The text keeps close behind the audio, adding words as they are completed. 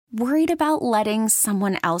Worried about letting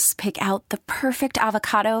someone else pick out the perfect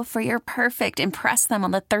avocado for your perfect impress them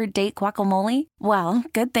on the third date guacamole? Well,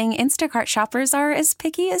 good thing Instacart shoppers are as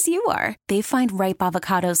picky as you are. They find ripe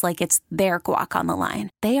avocados like it's their guac on the line.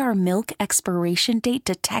 They are milk expiration date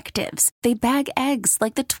detectives. They bag eggs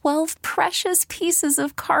like the 12 precious pieces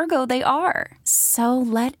of cargo they are. So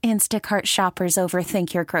let Instacart shoppers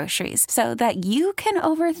overthink your groceries so that you can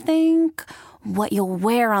overthink what you'll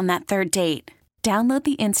wear on that third date. Download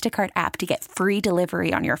the Instacart app to get free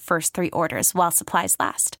delivery on your first 3 orders while supplies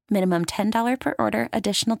last. Minimum $10 per order.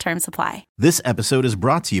 Additional terms apply. This episode is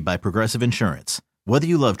brought to you by Progressive Insurance. Whether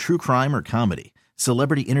you love true crime or comedy,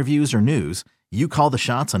 celebrity interviews or news, you call the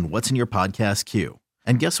shots on what's in your podcast queue.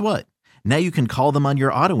 And guess what? Now you can call them on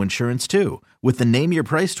your auto insurance too with the Name Your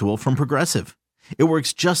Price tool from Progressive. It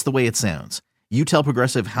works just the way it sounds. You tell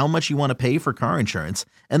Progressive how much you want to pay for car insurance,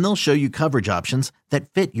 and they'll show you coverage options that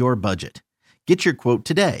fit your budget. Get your quote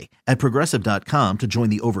today at Progressive.com to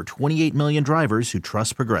join the over 28 million drivers who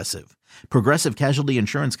trust Progressive. Progressive Casualty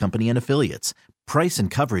Insurance Company and Affiliates. Price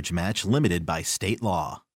and coverage match limited by state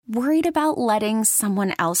law. Worried about letting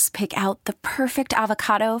someone else pick out the perfect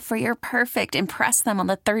avocado for your perfect impress them on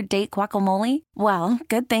the third date guacamole? Well,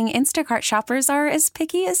 good thing Instacart shoppers are as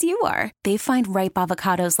picky as you are. They find ripe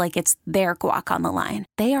avocados like it's their guac on the line.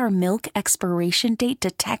 They are milk expiration date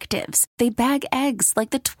detectives. They bag eggs like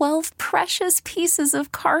the 12 precious pieces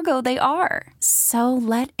of cargo they are. So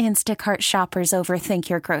let Instacart shoppers overthink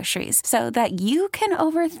your groceries so that you can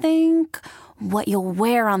overthink what you'll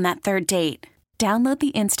wear on that third date. Download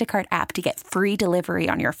the Instacart app to get free delivery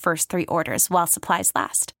on your first 3 orders while supplies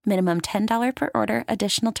last. Minimum $10 per order.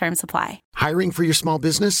 Additional terms apply. Hiring for your small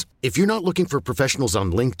business? If you're not looking for professionals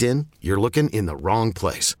on LinkedIn, you're looking in the wrong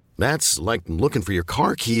place. That's like looking for your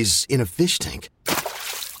car keys in a fish tank.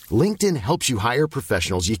 LinkedIn helps you hire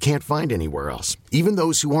professionals you can't find anywhere else, even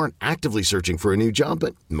those who aren't actively searching for a new job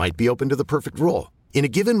but might be open to the perfect role. In a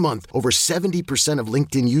given month, over 70% of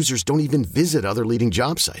LinkedIn users don't even visit other leading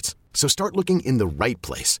job sites. So start looking in the right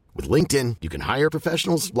place. With LinkedIn, you can hire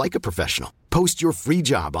professionals like a professional. Post your free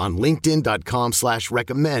job on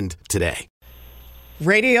linkedin.com/recommend today.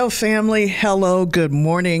 Radio family, hello, good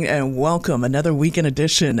morning, and welcome. Another weekend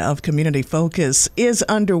edition of Community Focus is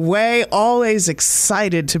underway. Always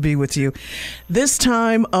excited to be with you this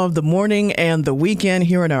time of the morning and the weekend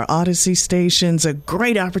here in our Odyssey stations. A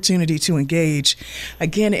great opportunity to engage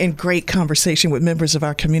again in great conversation with members of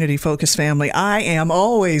our Community Focus family. I am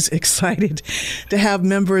always excited to have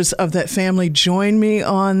members of that family join me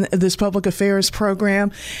on this public affairs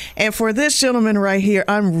program. And for this gentleman right here,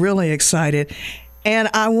 I'm really excited. And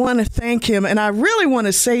I want to thank him. And I really want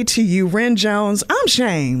to say to you, Ren Jones, I'm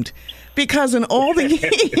shamed because in all the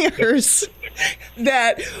years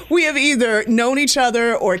that we have either known each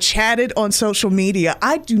other or chatted on social media,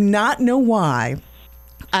 I do not know why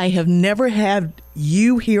I have never had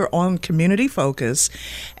you here on Community Focus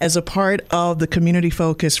as a part of the Community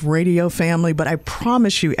Focus radio family. But I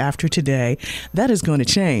promise you after today, that is going to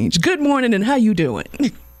change. Good morning, and how you doing?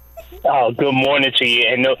 Oh, good morning to you,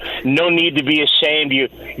 and no need to be ashamed.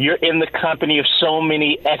 You're in the company of so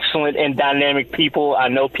many excellent and dynamic people. I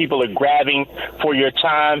know people are grabbing for your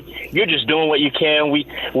time. You're just doing what you can. We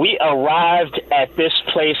arrived at this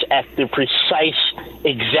place at the precise,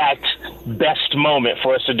 exact best moment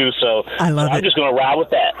for us to do so. I love it. I'm just going to ride with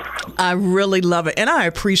that. I really love it, and I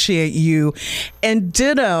appreciate you. And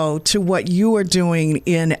ditto to what you are doing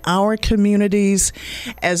in our communities.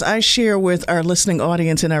 As I share with our listening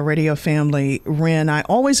audience and our radio family, Ren, I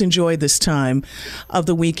always enjoy this time of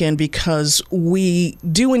the weekend because we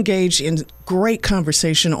do engage in great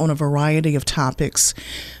conversation on a variety of topics,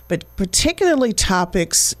 but particularly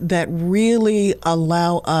topics that really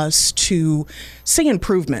allow us to see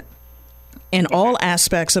improvement in all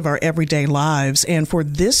aspects of our everyday lives. And for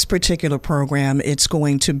this particular program, it's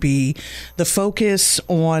going to be the focus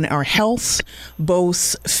on our health,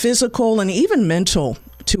 both physical and even mental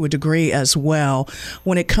to a degree as well,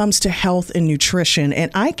 when it comes to health and nutrition.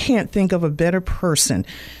 And I can't think of a better person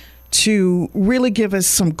to really give us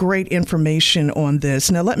some great information on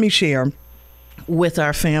this. Now, let me share with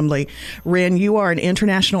our family. Ren, you are an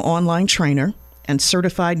international online trainer and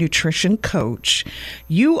certified nutrition coach.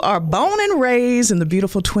 You are born and raised in the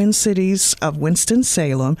beautiful Twin Cities of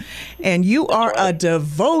Winston-Salem, and you are a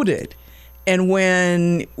devoted. And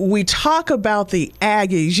when we talk about the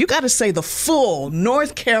Aggies, you got to say the full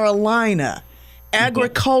North Carolina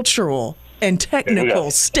Agricultural and Technical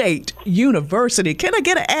State University. Can I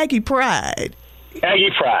get an Aggie pride? Aggie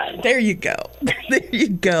pride. There you go. There you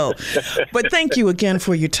go. But thank you again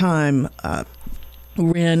for your time.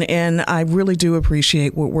 Ren, and I really do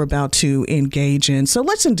appreciate what we're about to engage in. So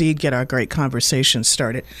let's indeed get our great conversation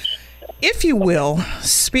started. If you will,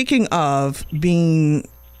 speaking of being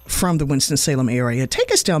from the Winston-Salem area,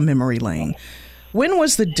 take us down memory lane. When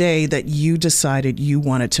was the day that you decided you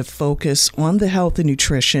wanted to focus on the health and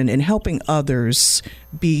nutrition and helping others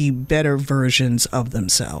be better versions of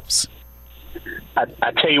themselves?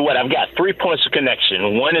 I tell you what, I've got 3 points of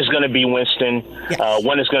connection. One is going to be Winston, yes.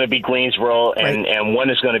 One is going to be Greensboro, and one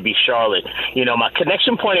is going to be Charlotte. You know, my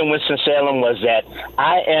connection point in Winston-Salem was that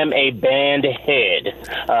I am a band head,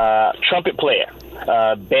 trumpet player.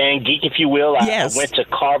 Band geek, if you will. Yes. I went to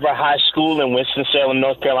Carver High School in Winston-Salem,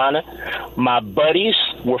 North Carolina. My buddies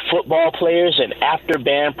were football players, and after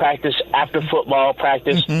band practice, after football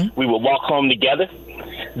practice, we would walk home together.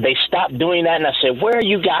 They stopped doing that, and I said, "Where are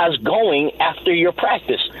you guys going after your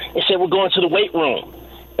practice?" They said, "We're going to the weight room."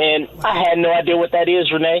 And I had no idea what that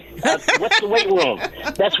is, Renee. What's the weight room?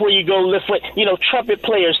 That's where you go lift weight. You know, trumpet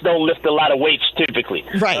players don't lift a lot of weights typically.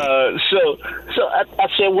 Right. So I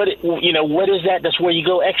said, what is that? That's where you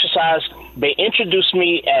go exercise. They introduced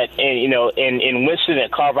me in Winston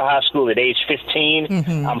at Carver High School at age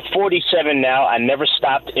 15. I'm 47 now. I never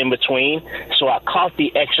stopped in between. So I caught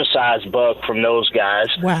the exercise bug from those guys.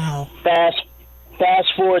 Wow.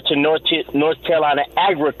 Fast forward to North Carolina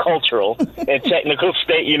Agricultural and Technical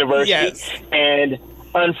State University. Yes. And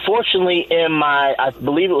unfortunately, I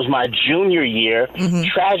believe it was my junior year,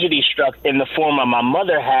 tragedy struck in the form of my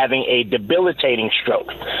mother having a debilitating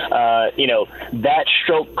stroke. That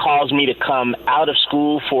stroke caused me to come out of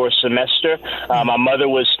school for a semester. My mother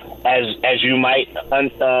was, as you might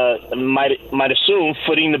assume,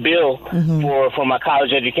 footing the bill for my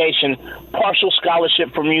college education. Partial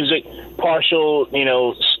scholarship for music, partial,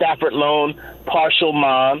 Stafford loan, partial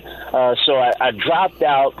mom. So I dropped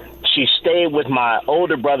out. She stayed with my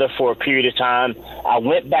older brother for a period of time. I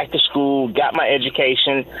went back to school, got my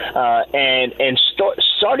education, and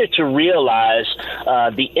started to realize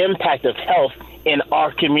the impact of health in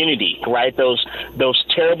our community, right? Those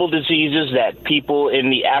terrible diseases that people in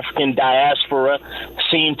the African diaspora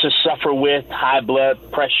seem to suffer with: high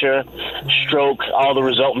blood pressure, stroke, all the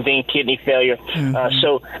resultant being kidney failure.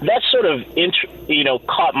 So that sort of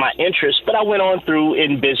caught my interest. But I went on through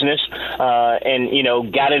in business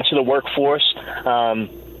and got into the workforce.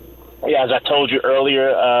 As I told you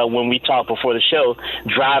earlier when we talked before the show,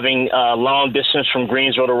 driving long distance from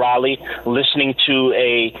Greensboro to Raleigh, listening to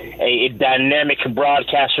a dynamic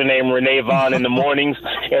broadcaster named Renee Vaughn in the mornings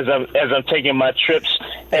as I'm taking my trips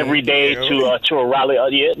every day to a Raleigh.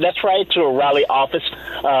 Yeah, that's right, to a Raleigh office.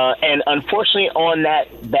 And unfortunately, on that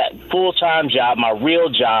full-time job, my real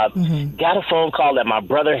job, got a phone call that my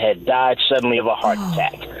brother had died suddenly of a heart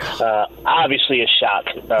attack. Obviously, a shock.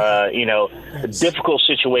 A difficult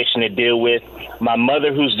situation to deal with. My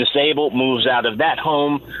mother, who's disabled, moves out of that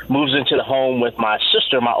home, moves into the home with my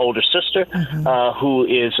sister, my older sister,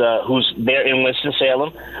 who's there in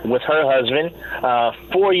Winston-Salem with her husband.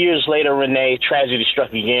 4 years later, Renee, tragedy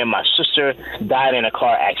struck again. My sister died in a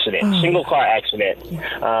car accident, single car accident.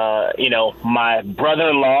 My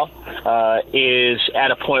brother-in-law is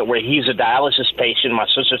at a point where he's a dialysis patient. My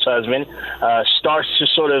sister's husband starts to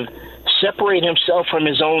sort of separate himself from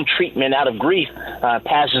his own treatment out of grief,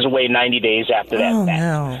 passes away 90 days after that.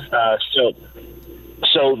 No.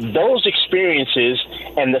 So those experiences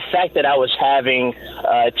and the fact that I was having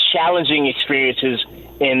challenging experiences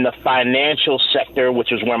in the financial sector,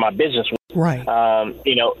 which was where my business was. Right.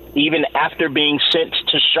 Even after being sent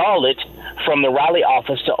to Charlotte from the Raleigh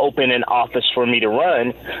office to open an office for me to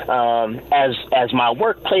run, as my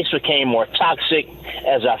workplace became more toxic,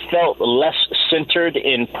 as I felt less centered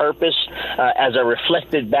in purpose, as I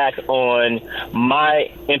reflected back on my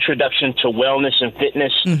introduction to wellness and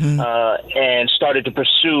fitness, and started to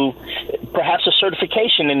pursue perhaps a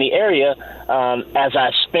certification in the area, as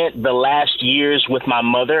I spent the last years with my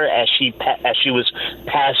mother as she was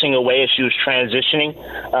passing away, as she was transitioning,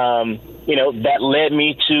 that led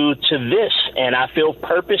me to this, and I feel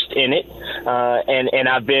purposed in it, and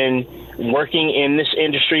I've been working in this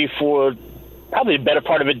industry for probably the better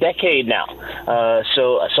part of a decade now.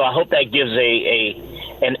 So I hope that gives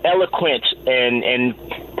an eloquent and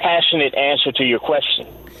passionate answer to your question.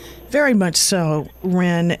 Very much so,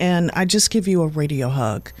 Ren, and I just give you a radio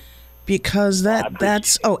hug because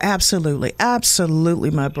that's absolutely,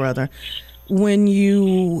 my brother. When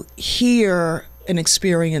you hear an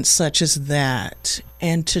experience such as that,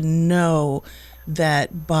 and to know that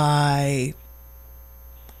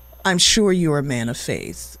I'm sure you're a man of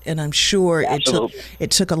faith, and I'm sure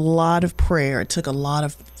it took a lot of prayer, it took a lot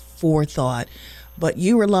of forethought, but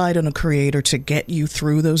you relied on a creator to get you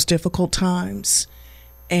through those difficult times.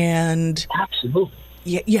 And Absolutely.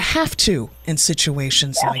 you have to in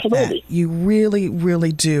situations like Absolutely. that. You really,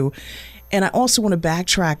 really do. And I also want to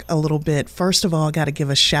backtrack a little bit. First of all, I got to give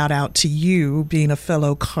a shout out to you being a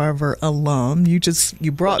fellow Carver alum. You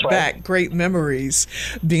brought back great memories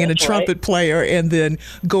being a trumpet player and then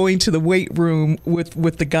going to the weight room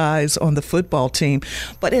with the guys on the football team.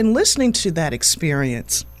 But in listening to that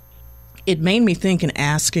experience, it made me think and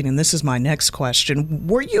asking, and this is my next question,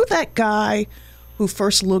 were you that guy who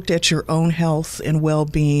first looked at your own health and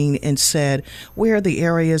well-being and said, where are the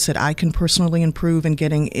areas that I can personally improve in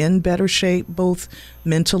getting in better shape, both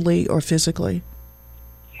mentally or physically?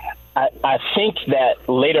 I think that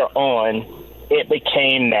later on it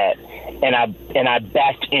became that, and I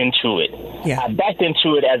backed into it. Yeah. I backed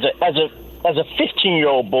into it as a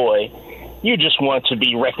 15-year-old boy. You just want to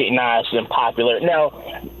be recognized and popular. Now,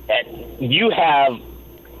 you have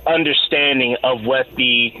understanding of what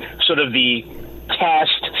the sort of the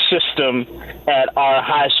caste system at our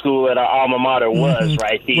high school, at our alma mater was,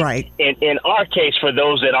 right? Right. In our case, for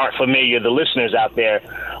those that aren't familiar, the listeners out there,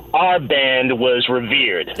 our band was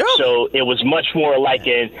revered. Oh. So it was much more like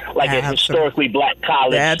a historically black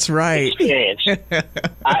college That's right. experience.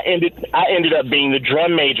 I ended up being the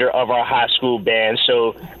drum major of our high school band,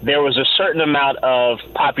 so there was a certain amount of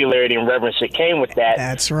popularity and reverence that came with that.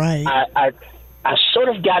 That's right. I sort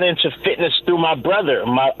of got into fitness through my brother.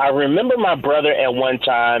 I remember my brother at one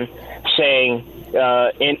time saying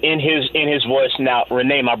in his voice. Now,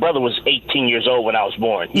 Renee, my brother was 18 years old when I was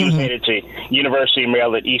born. He was headed to University of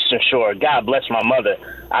Maryland Eastern Shore. God bless my mother.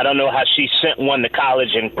 I don't know how she sent one to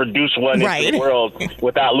college and produced one into the world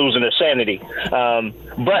without losing her sanity.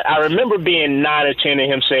 But I remember being 9 or 10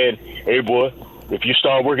 and him saying, "Hey, boy, if you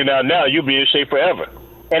start working out now, you'll be in shape forever."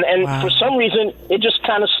 And for some reason, it just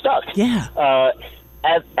kind of stuck. Yeah.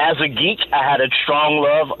 As a geek, I had a strong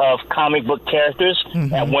love of comic book characters.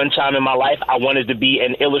 At one time in my life, I wanted to be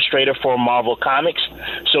an illustrator for Marvel Comics.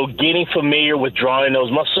 So getting familiar with drawing those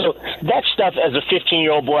muscles, that stuff as a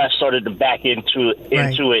 15-year-old boy, I started to back into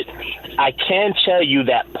it. I can tell you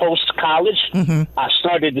that post-college, I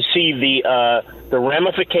started to see the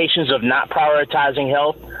ramifications of not prioritizing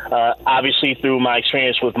health. Obviously through my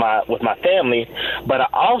experience with my family, but I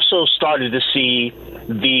also started to see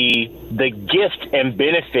the gift and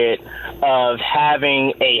benefit of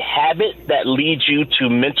having a habit that leads you to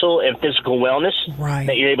mental and physical wellness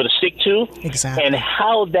that you're able to stick to, and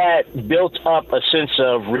how that built up a sense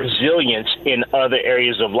of resilience in other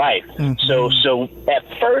areas of life. So at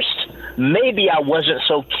first, maybe I wasn't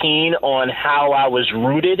so keen on how I was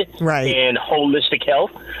rooted in holistic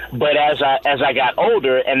health, but as I got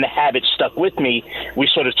older and the habit stuck with me, we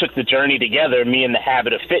sort of took the journey together, me and the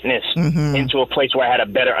habit of fitness, into a place where I had a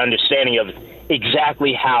better understanding of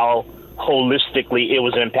exactly how holistically it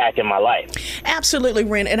was impacting my life. Absolutely,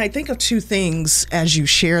 Ren. And I think of two things as you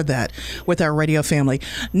share that with our radio family.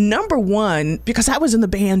 Number one, because I was in the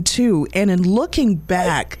band too, and in looking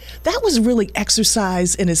back, that was really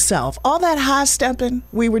exercise in itself. All that high stepping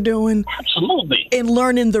we were doing. Absolutely. And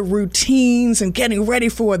learning the routines and getting ready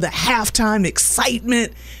for the halftime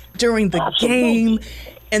excitement during the game.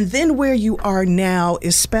 And then where you are now,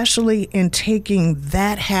 especially in taking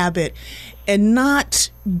that habit and not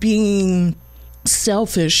being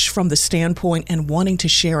selfish from the standpoint and wanting to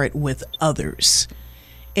share it with others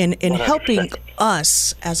and helping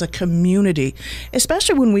us as a community,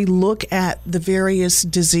 especially when we look at the various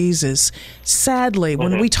diseases. Sadly,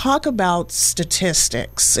 when we talk about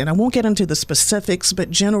statistics, and I won't get into the specifics, but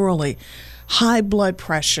generally high blood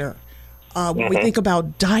pressure, when we think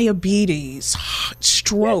about diabetes,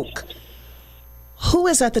 stroke, who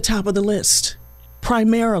is at the top of the list?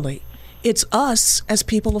 Primarily, it's us as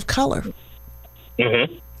people of color.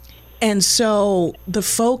 And so the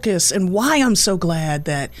focus, and why I'm so glad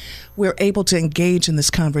that we're able to engage in this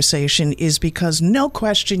conversation, is because no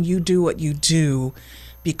question you do what you do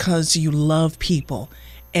because you love people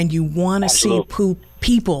and you want to see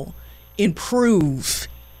people improve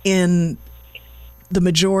in the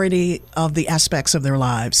majority of the aspects of their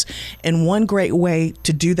lives. And one great way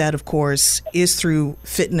to do that, of course, is through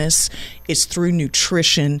fitness, it's through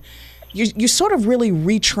nutrition. You sort of really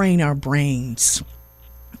retrain our brains,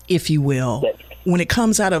 if you will, when it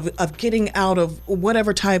comes out of getting out of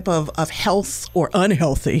whatever type of health or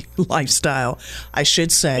unhealthy lifestyle, I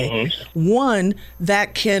should say, one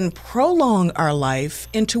that can prolong our life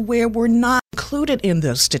into where we're not included in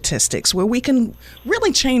those statistics, where we can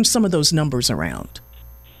really change some of those numbers around.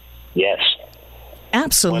 Yes.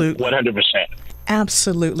 Absolutely. 100%.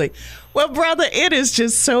 Absolutely. Well, brother, it is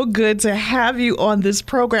just so good to have you on this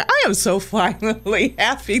program. I am so finally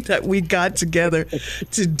happy that we got together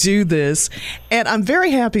to do this. And I'm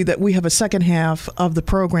very happy that we have a second half of the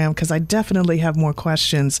program because I definitely have more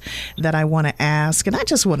questions that I want to ask. And I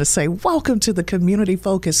just want to say welcome to the Community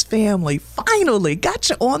Focus family. Finally got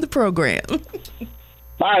you on the program.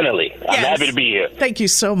 Finally. I'm happy to be here. Thank you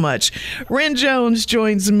so much. Ren Jones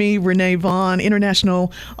joins me, Renee Vaughn,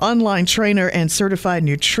 international online trainer and certified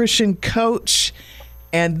nutrition coach.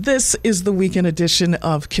 And this is the weekend edition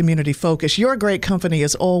of Community Focus. Your great company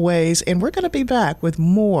as always. And we're going to be back with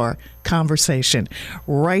more conversation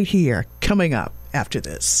right here coming up after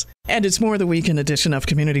this. And it's more the weekend edition of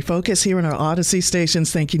Community Focus here in our Odyssey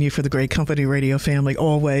stations. Thanking you for the great company radio family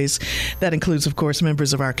always. That includes, of course,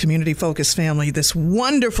 members of our Community Focus family. This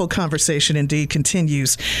wonderful conversation indeed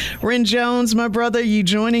continues. Ren Jones, my brother, you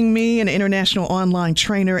joining me, an international online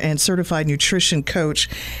trainer and certified nutrition coach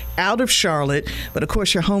out of Charlotte. But of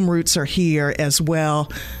course, your home roots are here as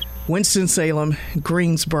well. Winston-Salem,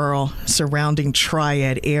 Greensboro, surrounding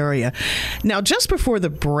Triad area. Now, just before the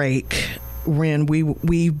break, Ren,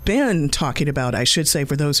 we've been talking about, I should say,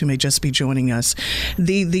 for those who may just be joining us,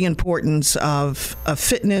 the importance of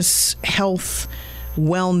fitness, health,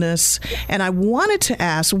 wellness. And I wanted to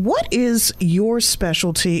ask, what is your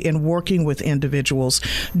specialty in working with individuals?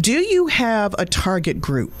 Do you have a target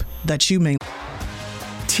group that you may?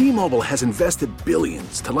 T-Mobile has invested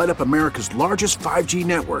billions to light up America's largest 5G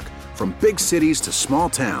network, from big cities to small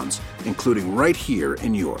towns, including right here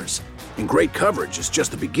in yours. And great coverage is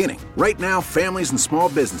just the beginning. Right now, families and small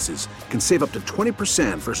businesses can save up to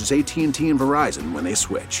 20% versus AT&T and Verizon when they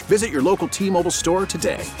switch. Visit your local T-Mobile store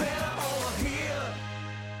today.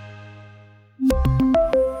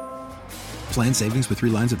 Plan savings with 3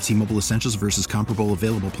 lines of T-Mobile Essentials versus comparable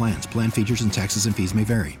available plans. Plan features and taxes and fees may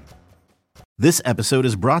vary. This episode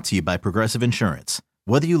is brought to you by Progressive Insurance.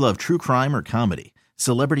 Whether you love true crime or comedy,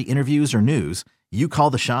 celebrity interviews or news, you call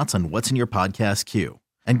the shots on what's in your podcast queue.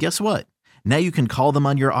 And guess what? Now you can call them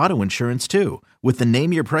on your auto insurance too with the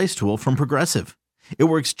Name Your Price tool from Progressive. It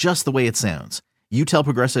works just the way it sounds. You tell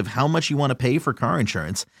Progressive how much you want to pay for car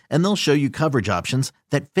insurance, and they'll show you coverage options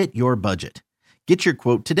that fit your budget. Get your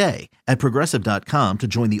quote today at Progressive.com to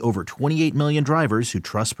join the over 28 million drivers who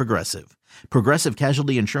trust Progressive. Progressive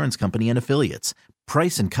Casualty Insurance Company and Affiliates.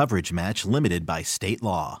 Price and coverage match limited by state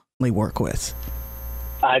law. Work with.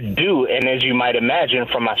 I do, and as you might imagine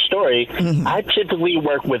from my story, I typically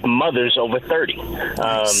work with mothers over 30.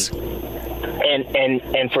 Nice.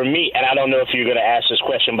 And for me, and I don't know if you're going to ask this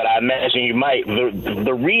question, but I imagine you might.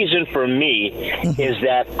 The reason for me is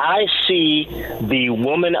that I see the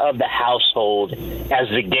woman of the household as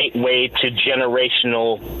the gateway to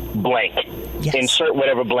generational blank. Yes. Insert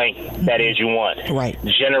whatever blank that is you want. Right.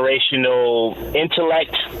 Generational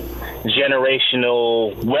intellect,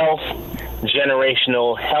 generational wealth,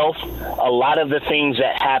 generational health. A lot of the things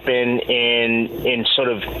that happen in sort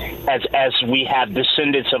of as we have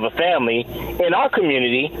descendants of a family in our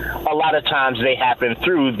community, a lot of times they happen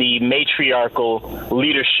through the matriarchal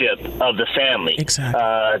leadership of the family. Exactly.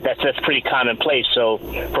 That's pretty commonplace. So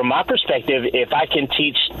from my perspective, if I can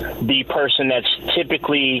teach the person that's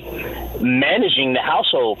typically managing the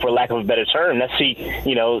household, for lack of a better term,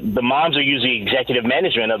 the moms are usually executive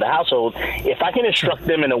management of the household. If I can instruct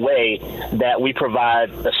them in a way that we provide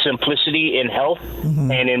a simplicity in health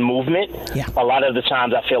and in movement, a lot of the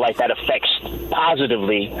times I feel like that affects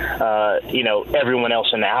positively, everyone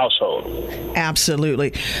else in the household.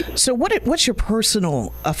 Absolutely. So what's your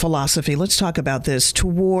personal philosophy? Let's talk about this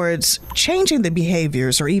towards changing the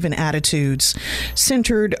behaviors or even attitudes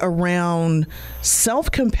centered around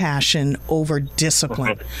self-compassion over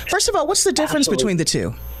discipline. First of all, what's the difference between the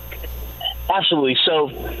two? Absolutely. So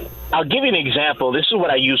I'll give you an example. This is what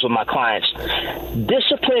I use with my clients.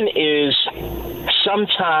 Discipline is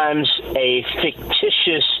sometimes a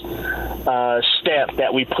fictitious stamp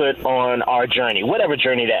that we put on our journey, whatever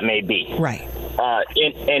journey that may be. Right.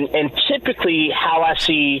 And typically how I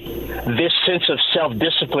see this sense of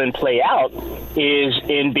self-discipline play out is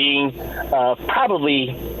in being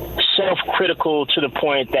probably self-critical to the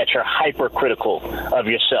point that you're hypercritical of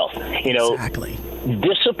yourself. Exactly.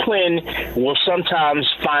 Discipline will sometimes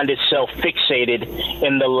find itself fixated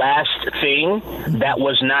in the last thing that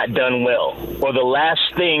was not done well, or the last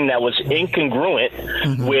thing that was incongruent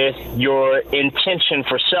with your intention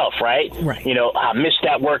for self, right? Right. I missed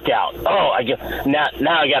that workout. Oh, now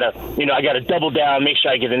I gotta double down, make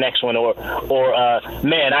sure I get the next one, or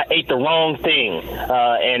man, I ate the wrong thing,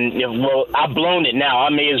 and I've blown it now.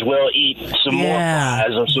 I may as well eat some more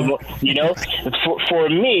fries or some more. For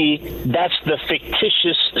me, that's the fictitious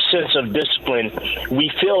fictitious sense of discipline.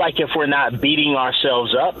 We feel like if we're not beating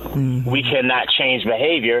ourselves up, we cannot change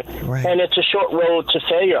behavior. Right. And it's a short road to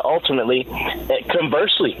failure, ultimately.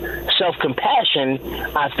 Conversely,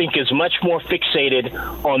 self-compassion, I think, is much more fixated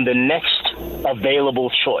on the next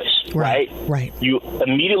available choice, right? Right. You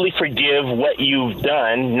immediately forgive what you've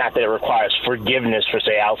done, not that it requires forgiveness per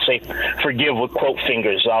se. I'll say forgive with quote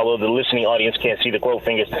fingers, although the listening audience can't see the quote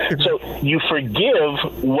fingers. So you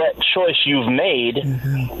forgive what choice you've made,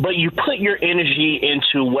 but you put your energy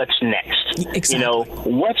into what's next. Exactly. You know,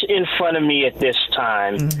 what's in front of me at this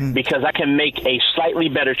time, because I can make a slightly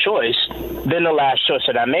better choice than the last choice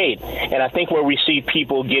that I made. And I think where we see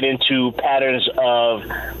people get into patterns of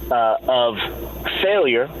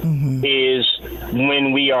failure is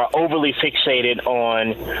when we are overly fixated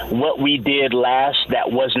on what we did last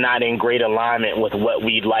that was not in great alignment with what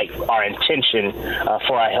we'd like our intention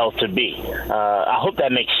for our health to be. I hope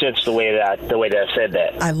that makes sense the way that I said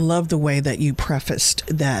that. I love the way that you prefaced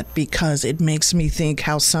that, because it makes me think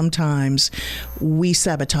how sometimes we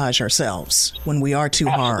sabotage ourselves when we are too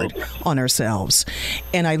hard on ourselves.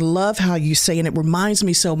 And I love how you say, and it reminds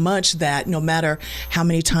me so much that no matter how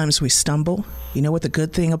many times we stumble, you know what the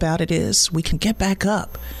good thing about it is? We can get back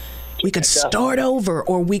up. We can start over,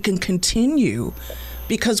 or we can continue,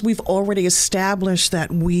 because we've already established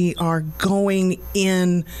that we are going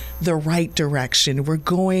in the right direction. We're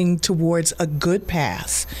going towards a good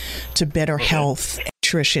path to better health and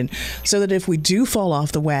nutrition, so that if we do fall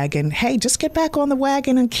off the wagon, hey, just get back on the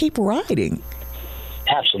wagon and keep riding.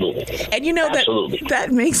 Absolutely. And you know, that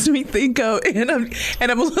makes me think of, and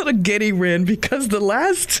I'm a little giddy, Ren, because the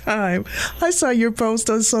last time I saw your post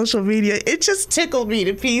on social media, it just tickled me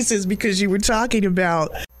to pieces, because you were talking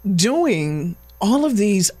about doing all of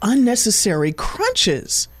these unnecessary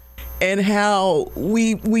crunches, and how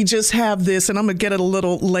we just have this, and I'm going to get a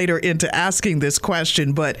little later into asking this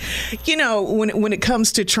question, but, you know, when it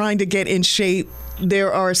comes to trying to get in shape,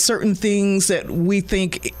 there are certain things that we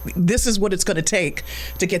think this is what it's going to take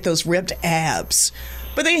to get those ripped abs.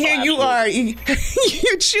 But then here you are,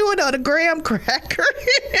 you're chewing on a graham cracker.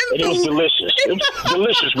 It was delicious. It was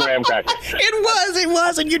delicious graham cracker. It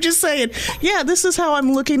was. And you're just saying, yeah, this is how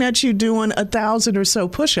I'm looking at you doing 1,000 or so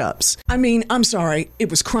push-ups. I mean, I'm sorry, it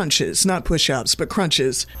was crunches, not push-ups, but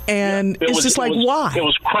crunches. And why? It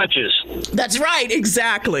was crunches. That's right,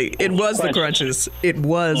 exactly. It was the crunches. It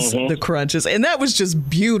was the crunches. And that was just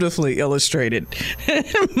beautifully illustrated.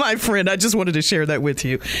 My friend, I just wanted to share that with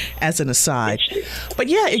you as an aside. But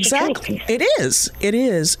yeah, exactly. It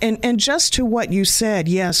is. And just to what you said,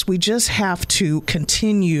 yes, we just have to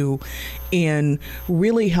continue in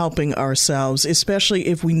really helping ourselves, especially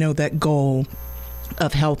if we know that goal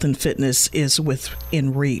of health and fitness is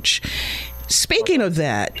within reach. Speaking of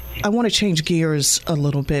that, I want to change gears a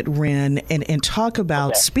little bit, Ren, and talk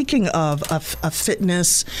about, speaking of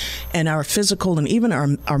fitness and our physical and even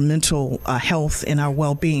our mental health and our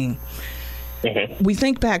well-being. We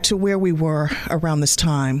think back to where we were around this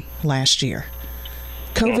time last year.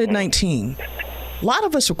 COVID-19. A lot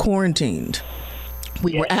of us were quarantined.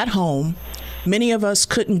 We were at home. Many of us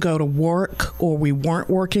couldn't go to work, or we weren't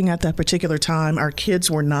working at that particular time. Our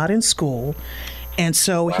kids were not in school. And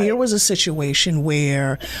so here was a situation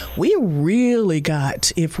where we really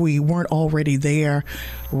got, if we weren't already there,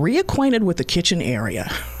 reacquainted with the kitchen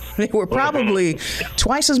area. There were probably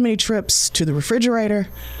twice as many trips to the refrigerator,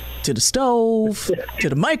 to the stove, to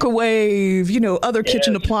the microwave, other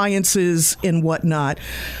kitchen appliances and whatnot.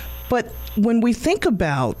 But when we think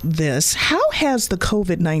about this, how has the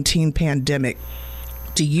COVID-19 pandemic,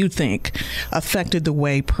 do you think, affected the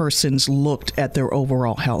way persons looked at their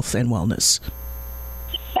overall health and wellness?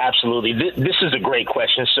 Absolutely. This is a great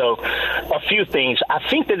question. So a few things. I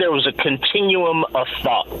think that there was a continuum of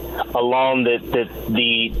thought along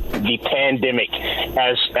the pandemic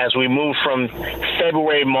as we moved from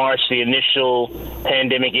February, March, the initial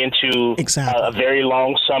pandemic, into a very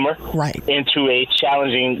long summer, into a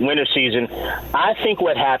challenging winter season. I think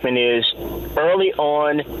what happened is early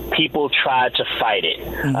on, people tried to fight it.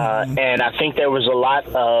 And I think there was a lot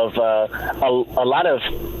of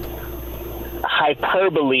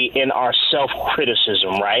hyperbole in our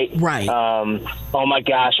self-criticism, right? Oh my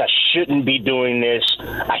gosh, I shouldn't be doing this.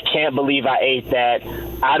 I can't believe I ate that.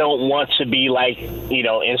 I don't want to be like,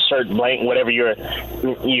 insert blank, whatever your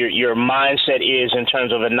mindset is in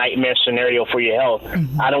terms of a nightmare scenario for your health.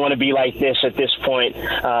 I don't want to be like this at this point.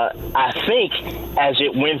 I think as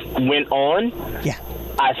it went on,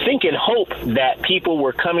 I think and hope that people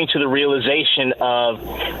were coming to the realization of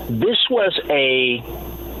this was a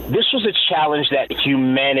this was a challenge that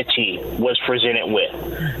humanity was presented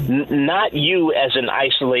with, not you as an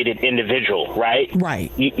isolated individual, right?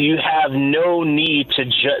 Right. You have no need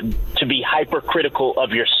to be hypercritical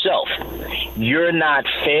of yourself. You're not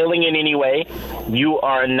failing in any way. You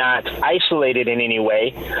are not isolated in any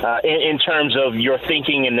way in terms of your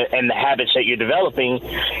thinking and the habits that you're developing.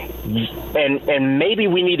 And maybe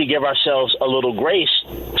we need to give ourselves a little grace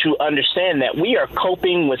to understand that we are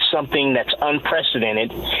coping with something that's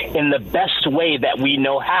unprecedented in the best way that we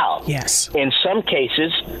know how. Yes. In some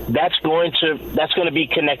cases, that's going to be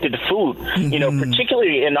connected to food. You know,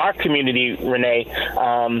 particularly in our community, Renee,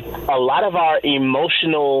 a lot of our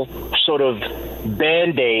emotional sort of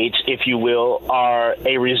band-aids, if you will, are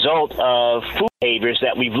a result of food behaviors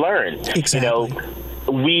that we've learned. Exactly. You know,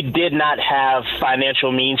 we did not have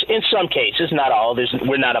financial means in some cases, not all.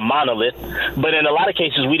 We're not a monolith, but in a lot of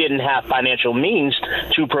cases, we didn't have financial means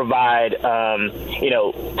to provide,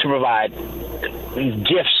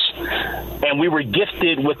 gifts. And we were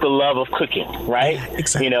gifted with the love of cooking, right? Yeah,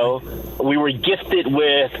 exactly. You know, we were gifted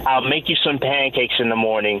with, I'll make you some pancakes in the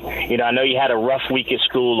morning. You know, I know you had a rough week at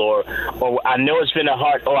school, or I know it's been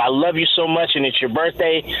I love you so much and it's your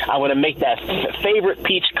birthday. I want to make that favorite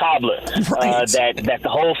peach cobbler. Right. That the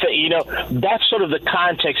whole, that's sort of the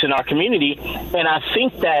context in our community. And I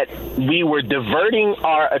think that we were diverting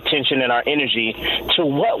our attention and our energy to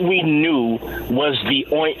what we knew was the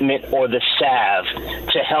ointment or the salve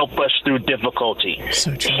to help us through difficulty.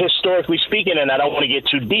 So true. Historically speaking, and I don't want to get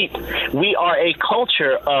too deep, we are a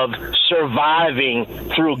culture of surviving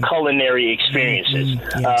through culinary experiences.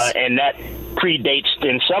 Yes. And that predates,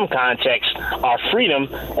 in some contexts, our freedom.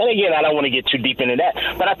 And again, I don't want to get too deep into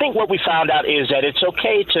that. But I think what we found out is that it's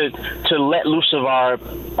okay to let loose of our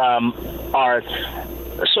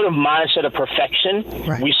sort of mindset of perfection.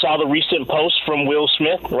 Right. We saw the recent post from Will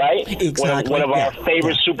Smith, right? Exactly. One of our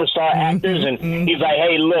favorite superstar actors. And he's like,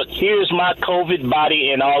 hey, look, here's my COVID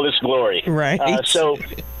body in all its glory. Right. So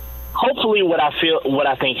hopefully what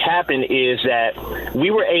I think happened is that we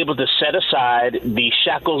were able to set aside the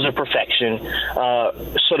shackles of perfection,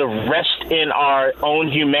 sort of rest in our own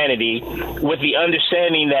humanity with the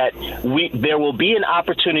understanding that there will be an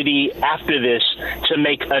opportunity after this to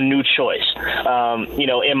make a new choice. You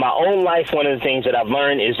know, in my own life, one of the things that I've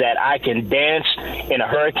learned is that I can dance in a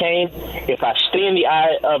hurricane if I stay in the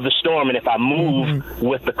eye of the storm and if I move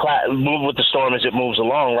with the storm as it moves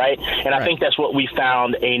along, right? And I think that's what we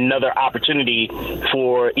found another opportunity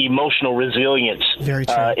for emotional resilience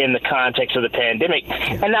in the context of the pandemic.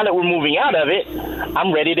 And now that we're moving out of it,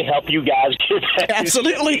 I'm ready to help you guys get back.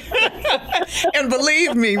 Absolutely. And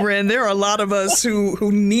believe me, Ren, there are a lot of us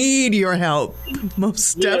who need your help.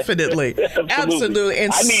 Most definitely. Absolutely.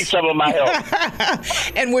 And I need some of my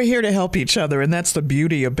help. And we're here to help each other, and that's the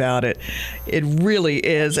beauty about it. It really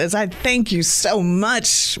is. As I thank you so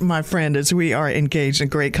much, my friend, as we are engaged in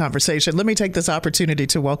great conversation. Let me take this opportunity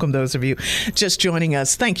to welcome those of you just joining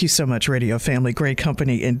us. Thank you so much, Radio Family. Great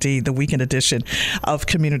company indeed. The weekend edition of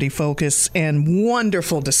Community Focus, and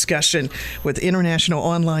wonderful discussion with international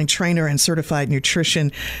online trainer and certified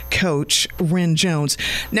nutrition coach, Ren Jones.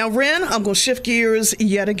 Now, Ren, I'm going to shift gears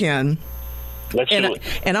yet again. Let's do it.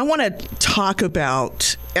 And I want to talk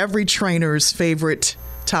about every trainer's favorite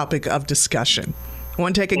topic of discussion.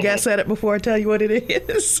 Want to take a guess at it before I tell you what it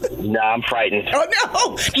is? No, I'm frightened.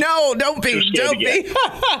 Oh, no, don't be.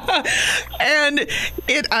 And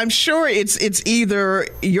I'm sure it's either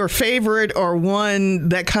your favorite or one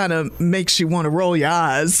that kind of makes you want to roll your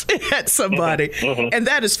eyes at somebody. And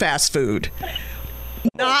that is fast food.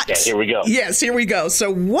 Here we go. Yes, here we go.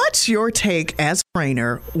 So what's your take as a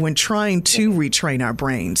trainer when trying to retrain our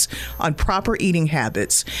brains on proper eating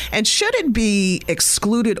habits? And should it be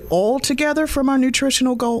excluded altogether from our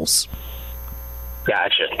nutritional goals?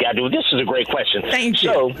 Gotcha. This is a great question. Thank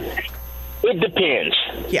you. So it depends.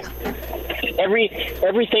 Yeah.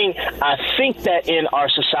 Everything. I think that in our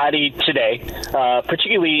society today,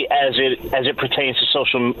 particularly as it pertains to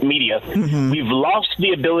social media, we've lost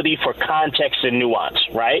the ability for context and nuance.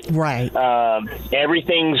 Right. Right.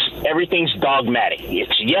 Everything's dogmatic.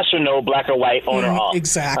 It's yes or no, black or white, on or off.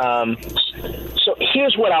 Exactly. So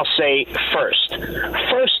here's what I'll say first.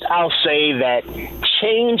 First, I'll say that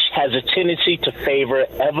change has a tendency to favor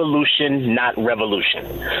evolution, not revolution.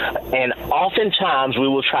 And oftentimes we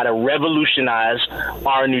will try to revolutionize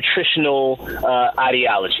our nutritional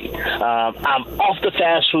ideology. I'm off the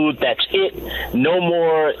fast food. That's it. No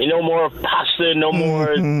more pasta. No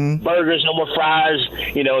more burgers. No more fries.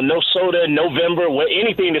 No soda. November.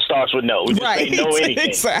 Anything that starts with no. We just say no anything.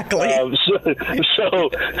 Exactly.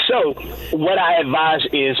 So what I advise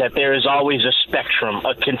is that there is always a spectrum,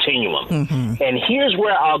 a continuum. And here's here's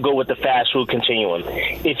where I'll go with the fast food continuum.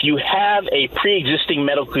 If you have a pre-existing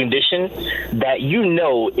medical condition that you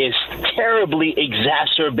know is terribly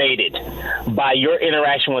exacerbated by your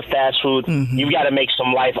interaction with fast food, you've got to make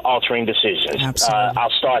some life-altering decisions. I'll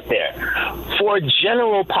start there. For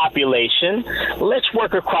general population, let's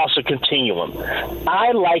work across a continuum.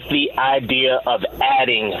 I like the idea of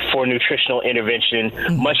adding for nutritional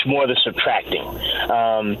intervention much more than subtracting.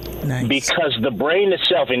 Because the brain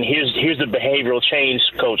itself, and here's the behavioral change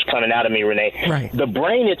coach coming out of me, Renee. Right. The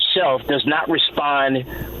brain itself does not respond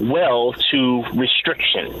well to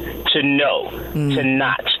restriction, to no, to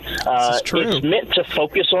not. It's meant to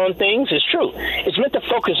focus on things. It's true. It's meant to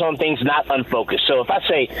focus on things, not unfocused. So if I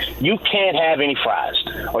say you can't have any fries,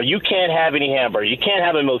 or you can't have any hamburger, you can't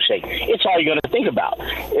have a milkshake, it's all you're going to think about.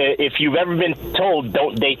 If you've ever been told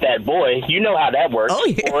don't date that boy, you know how that works. Oh,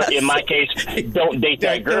 yes. Or in my case, don't date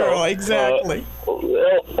that girl. Exactly.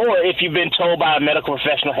 Or if you've been told by a medical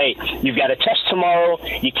professional, hey, you've got a test tomorrow,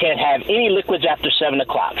 you can't have any liquids after 7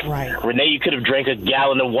 o'clock. Right. Renee, you could have drank a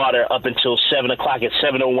gallon of water up until 7 o'clock. At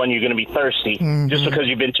 7:01, you're going to be thirsty just because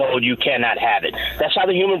you've been told you cannot have it. That's how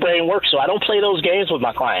the human brain works, so I don't play those games with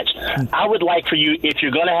my clients. I would like for you, if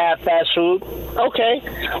you're going to have fast food, okay,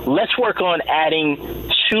 let's work on adding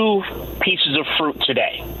 2 pieces of fruit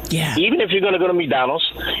today. Yeah. Even if you're going to go to McDonald's,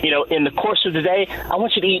 in the course of the day, I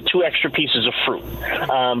want you to eat 2 extra pieces of fruit.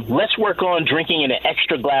 Let's work on drinking an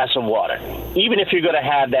extra glass of water. Even if you're going to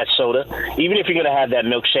have that soda, even if you're going to have that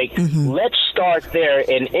milkshake, let's start there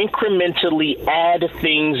and incrementally add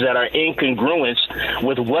things that are in congruence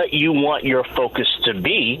with what you want your focus to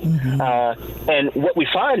be. And what we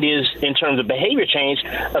find is, in terms of behavior change,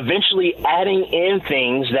 eventually adding in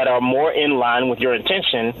things that are more in line with your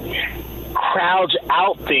intention crowds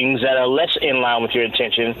out things that are less in line with your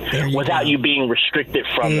intention without you being restricted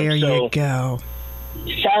from them. There you go.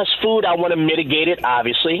 Fast food, I want to mitigate it,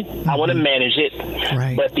 obviously. I want to manage it.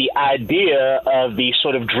 Right. But the idea of the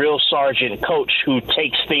sort of drill sergeant coach who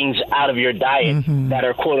takes things out of your diet that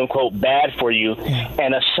are quote-unquote bad for you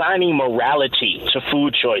and assigning morality to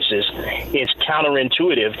food choices is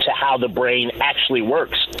counterintuitive to how the brain actually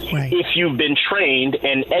works. Right. If you've been trained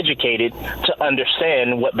and educated to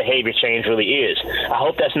understand what behavior change really is. I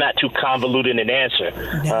hope that's not too convoluted an answer.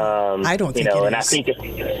 No, I don't think it and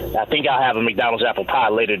is. I think I'll have a McDonald's apple pie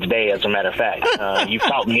later today, as a matter of fact. You've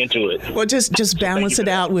talked me into it. Well, just balance it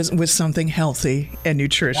out with something healthy and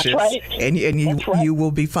nutritious. That's right. And you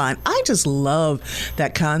will be fine. I just love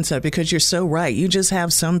that concept because you're so right. You just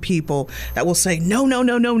have some people that will say,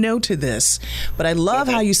 no to this. But I love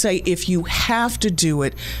how you say, if you have to do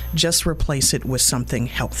it, just replace it with something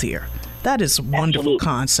healthier. That is a wonderful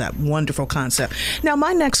concept. Wonderful concept. Now,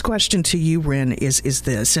 my next question to you, Ren, is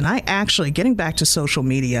this. And I actually, getting back to social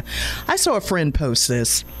media, I saw a friend post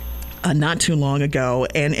this not too long ago.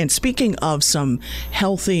 And speaking of some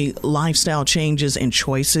healthy lifestyle changes and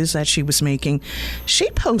choices that she was making,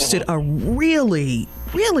 she posted a really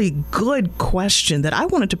good question that I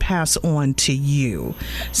wanted to pass on to you,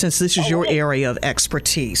 since this is your area of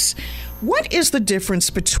expertise. What is the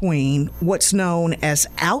difference between what's known as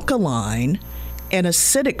alkaline and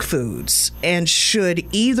acidic foods? And should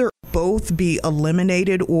either both be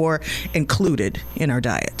eliminated or included in our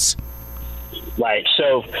diets? Right.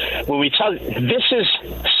 So when we talk, this is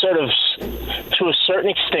sort of, to a certain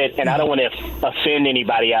extent, and I don't want to offend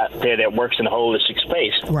anybody out there that works in the holistic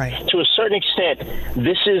space. Right. To a certain extent,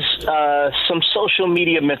 this is some social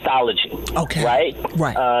media mythology. Okay. Right.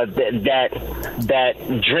 Right. That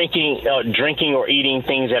drinking or eating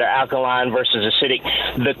things that are alkaline versus acidic.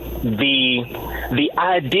 The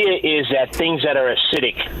idea is that things that are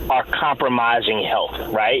acidic are compromising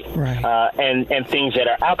health. Right. Right. And things that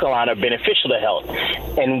are alkaline are beneficial to health.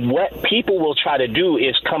 And what people will try to do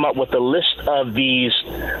is come up with a list of these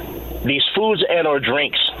foods and or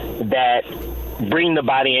drinks that bring the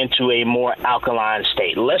body into a more alkaline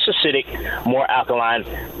state, less acidic, more alkaline,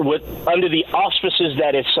 under the auspices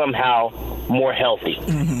that it's somehow more healthy.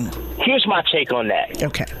 Here's my take on that.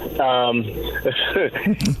 Okay.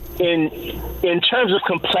 In terms of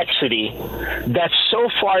complexity, that's so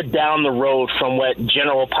far down the road from what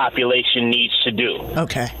general population needs to do.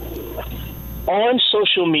 Okay. On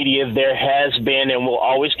social media, there has been and will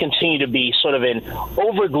always continue to be sort of an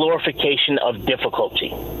over-glorification of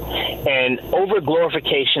difficulty and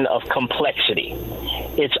over-glorification of complexity.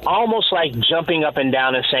 It's almost like jumping up and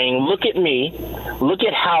down and saying, look at me, look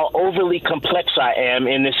at how overly complex I am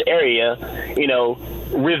in this area,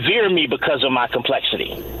 revere me because of my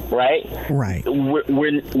complexity, right? Right.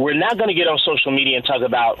 We're not going to get on social media and talk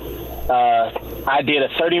about I did a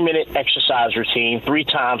 30-minute exercise routine 3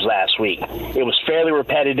 times last week. It was fairly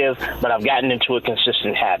repetitive, but I've gotten into a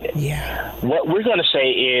consistent habit. Yeah. What we're going to say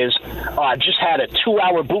is I just had a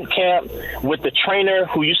 2-hour boot camp with the trainer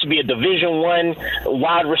who used to be a Division I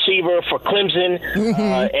wide receiver for Clemson,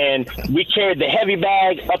 and we carried the heavy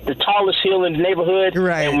bag up the tallest hill in the neighborhood,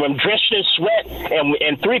 and I'm drenched in sweat,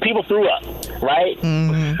 and 3 people threw up, right?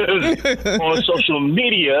 On social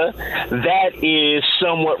media, that is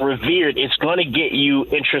somewhat revered. It's going to get you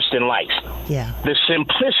interest and likes. Yeah. The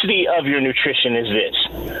simplicity of your nutrition is this.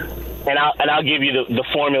 And I'll give you the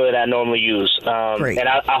formula that I normally use. Great. And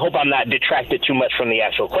I hope I'm not detracted too much from the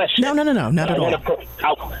actual question. No, not at all.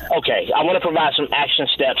 I want to provide some action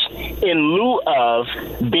steps in lieu of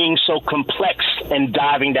being so complex and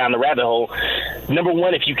diving down the rabbit hole. Number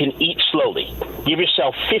 1, if you can eat slowly, give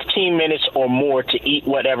yourself 15 minutes or more to eat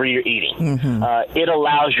whatever you're eating. It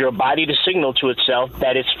allows your body to signal to itself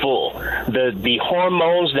that it's full. The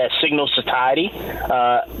hormones that signal satiety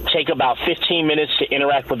take about 15 minutes to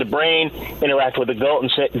interact with the brain, interact with the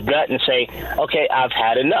gut and say, okay, I've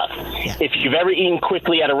had enough. Yeah. If you've ever eaten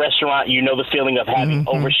quickly at a restaurant, you know the feeling of having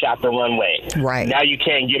overshot the runway. Right. Now you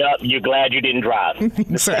can't get up. You're glad you didn't drive. Exactly.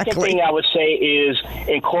 The second thing I would say is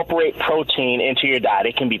incorporate protein into your diet.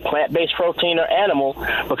 It can be plant-based protein or animal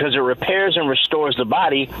because it repairs and restores the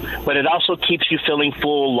body, but it also keeps you feeling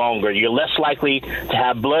full longer. You're less likely to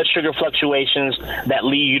have blood sugar fluctuations that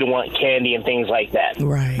lead you to want candy and things like that.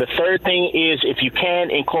 Right. The third thing is if you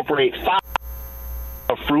can incorporate 5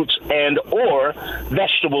 fruits and or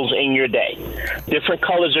vegetables in your day. Different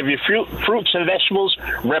colors of your fruits and vegetables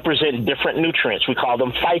represent different nutrients. We call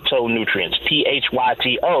them phytonutrients,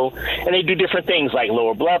 P-H-Y-T-O, and they do different things like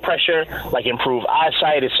lower blood pressure, like improve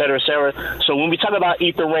eyesight, et cetera, et cetera. So when we talk about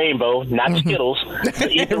eat the rainbow, not Skittles,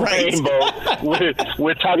 but eat the rainbow,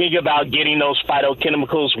 we're talking about getting those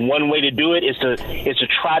phytochemicals. One way to do it is to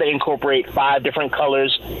try to incorporate 5 different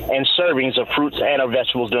colors and servings of fruits and or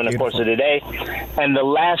vegetables during the course of the day. And the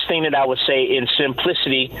last thing that I would say in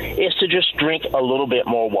simplicity is to just drink a little bit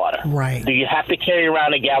more water. Right. Do you have to carry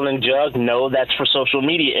around a gallon jug? No, that's for social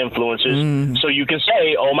media influencers. So you can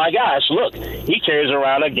say, oh my gosh, look, he carries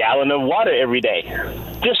around a gallon of water every day.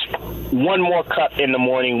 Just 1 more cup in the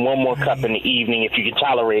morning, 1 more cup in the evening if you can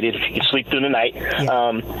tolerate it, if you can sleep through the night.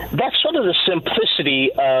 Yeah. That's sort of the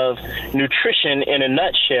simplicity of nutrition in a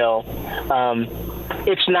nutshell.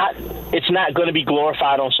 It's not going to be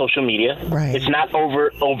glorified on social media. Right. It's not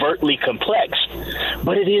overtly complex,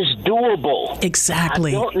 but it is doable.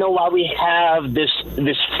 Exactly. I don't know why we have this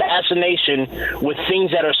fascination with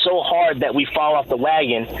things that are so hard that we fall off the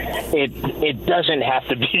wagon. It doesn't have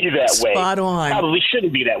to be that way. Spot on. Probably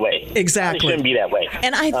shouldn't be that way. Exactly. Probably shouldn't be that way.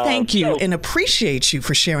 And I thank you and appreciate you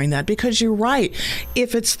for sharing that, because you're right.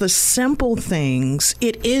 If it's the simple things,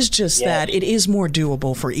 it is just that. It is more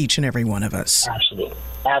doable for each and every one of us.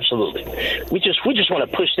 Absolutely. We just want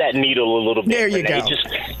to push that needle a little bit. There you go.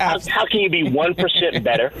 How can you be 1%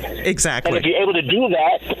 better? Exactly. And if you're able to do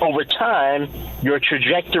that over time, your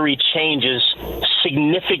trajectory changes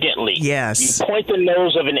significantly. Yes. You point the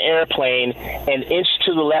nose of an airplane an inch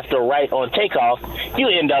to the left or right on takeoff, you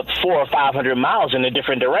end up 400 or 500 miles in a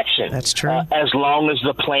different direction. That's true. As long as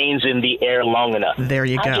the plane's in the air long enough. There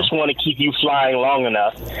you go. I just want to keep you flying long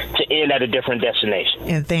enough to end at a different destination.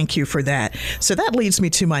 And thank you for that. So that leads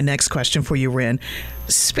me to my next question for you, Ren.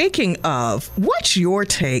 Speaking of, what's your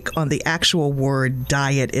take on the actual word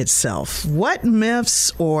diet itself? What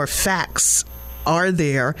myths or facts are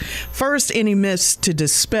there? First, any myths to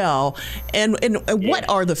dispel, and what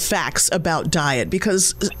are the facts about diet?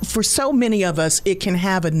 Because for so many of us, it can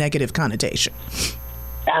have a negative connotation.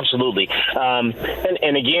 Absolutely.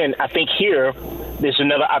 And again, I think here, there's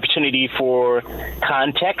another opportunity for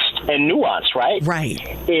context and nuance, right? Right.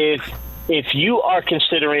 If you are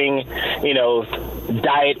considering,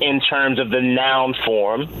 diet in terms of the noun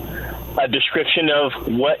form, a description of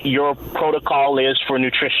what your protocol is for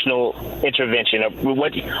nutritional intervention,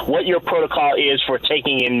 what your protocol is for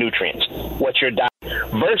taking in nutrients, what's your diet,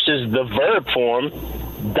 versus the verb form,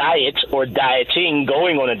 diet or dieting,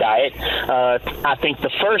 going on a diet. I think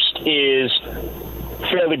the first is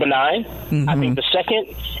fairly benign. I think the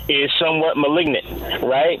second is somewhat malignant,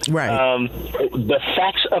 right? Right. The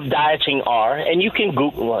facts of dieting are, and you can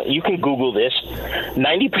Google this,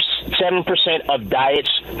 97% of diets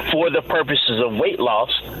for the purposes of weight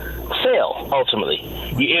loss fail ultimately.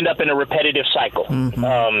 You end up in a repetitive cycle.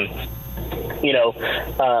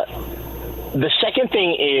 The second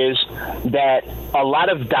thing is that a lot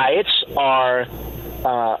of diets are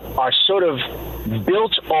are sort of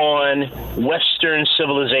built on Western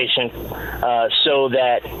civilization, so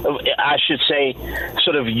that, I should say,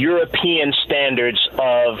 sort of European standards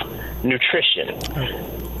of nutrition.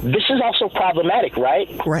 This is also problematic, right?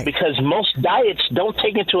 Right. Because most diets don't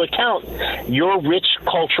take into account your rich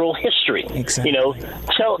cultural history. Exactly. You know,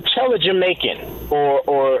 tell a Jamaican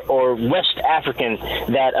or West African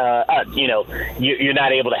that you're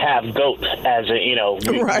not able to have goat as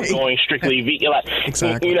a right. going strictly vegan. Like,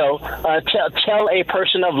 exactly. Tell a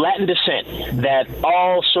person of Latin descent that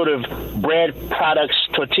all sort of bread products,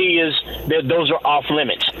 tortillas, those are off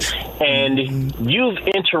limits, and you've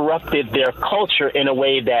interrupted their culture in a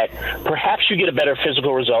way that perhaps you get a better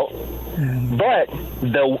physical result, but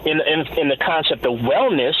in the concept of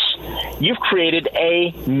wellness, you've created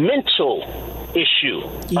a mental issue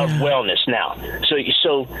of wellness now.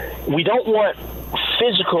 So we don't want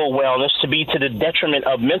physical wellness to be to the detriment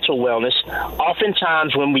of mental wellness.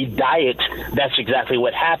 Oftentimes when we diet, that's exactly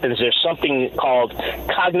what happens. There's something called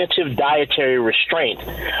cognitive dietary restraint,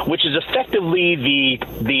 which is effectively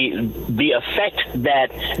the effect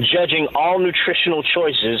that judging all nutritional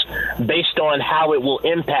choices based on how it will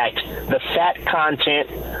impact the fat content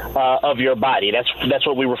of your body. That's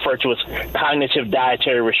what we refer to as cognitive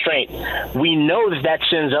dietary restraint. We know that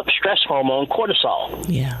sends up stress hormone cortisol.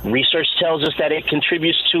 Yeah. Research tells us that it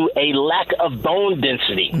contributes to a lack of bone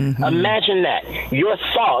density. Imagine that. Your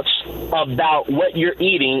thoughts about what you're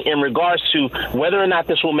eating in regards to whether or not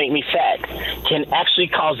this will make me fat can actually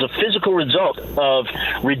cause the physical result of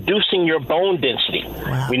reducing your bone density.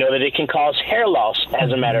 Wow. We know that it can cause hair loss,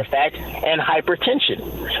 as a matter of fact, and hypertension.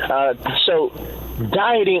 So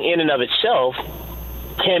dieting in and of itself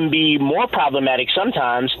can be more problematic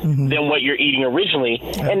sometimes than what you're eating originally.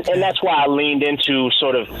 And that's why I leaned into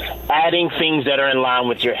sort of adding things that are in line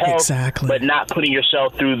with your health, but not putting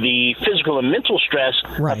yourself through the physical and mental stress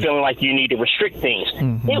of feeling like you need to restrict things.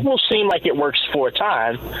 It will seem like it works for a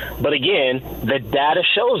time, but again, the data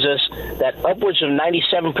shows us that upwards of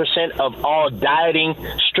 97% of all dieting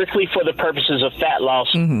strictly for the purposes of fat loss,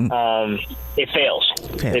 it fails.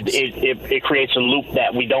 It creates a loop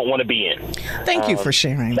that we don't want to be in. Thank you for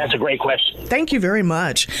sharing. That's a great question. Thank you very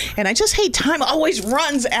much. And I just hate time always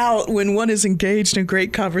runs out when one is engaged in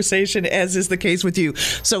great conversation, as is the case with you.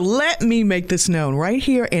 So let me make this known right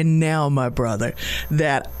here and now, my brother,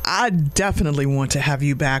 that I definitely want to have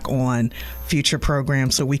you back on future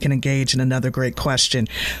programs so we can engage in another great question.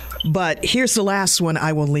 But here's the last one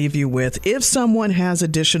I will leave you with. If someone has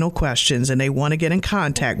additional questions and they want to get in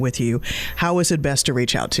contact with you, how is it best to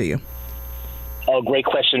reach out to you? Oh, great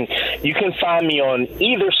question. You can find me on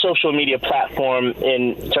either social media platform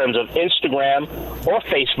in terms of Instagram or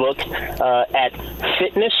Facebook at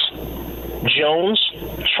Fitness Jones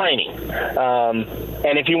Training.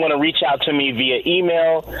 And if you want to reach out to me via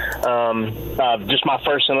email, just my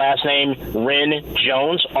first and last name, Ren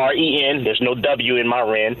Jones, R-E-N, there's no W in my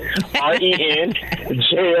Ren, R-E-N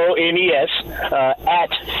Jones, at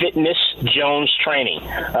Fitness Jones Training.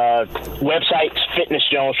 Website, Fitness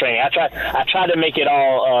Jones Training. I try to make it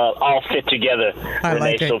all fit together, I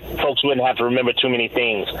like so folks wouldn't have to remember too many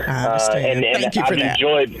things. I understand. And Thank you for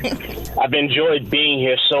that. I've enjoyed being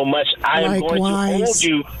here so much. I am going to hold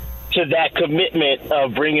you to that commitment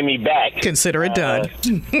of bringing me back. Consider it done.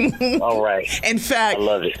 All right. In fact, I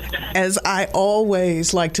love it. As I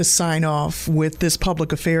always like to sign off with this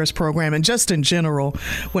public affairs program, and just in general,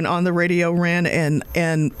 when on the radio, Ren,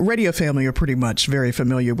 and Radio Family are pretty much very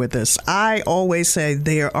familiar with this, I always say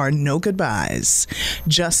there are no goodbyes,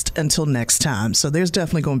 just until next time. So there's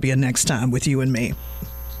definitely going to be a next time with you and me.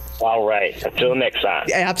 All right. Until next time.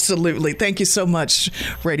 Absolutely. Thank you so much,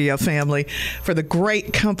 Radio Family, for the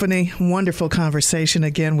great company. Wonderful conversation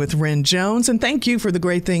again with Ren Jones. And thank you for the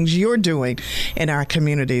great things you're doing in our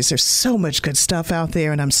communities. There's so much good stuff out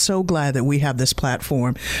there, and I'm so glad that we have this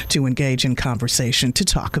platform to engage in conversation, to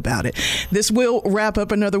talk about it. This will wrap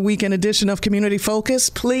up another weekend edition of Community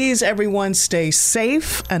Focus. Please, everyone, stay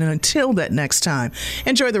safe. And until that next time,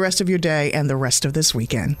 enjoy the rest of your day and the rest of this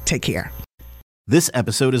weekend. Take care. This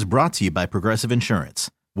episode is brought to you by Progressive Insurance.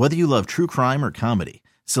 Whether you love true crime or comedy,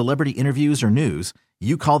 celebrity interviews or news,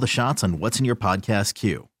 you call the shots on what's in your podcast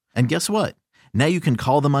queue. And guess what? Now you can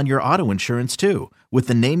call them on your auto insurance too, with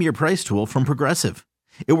the Name Your Price tool from Progressive.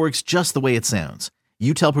 It works just the way it sounds.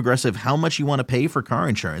 You tell Progressive how much you want to pay for car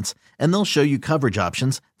insurance, and they'll show you coverage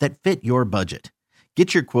options that fit your budget.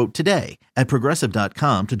 Get your quote today at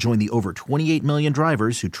Progressive.com to join the over 28 million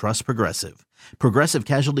drivers who trust Progressive. Progressive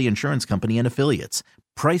Casualty Insurance Company and Affiliates.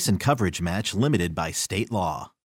 Price and coverage match limited by state law.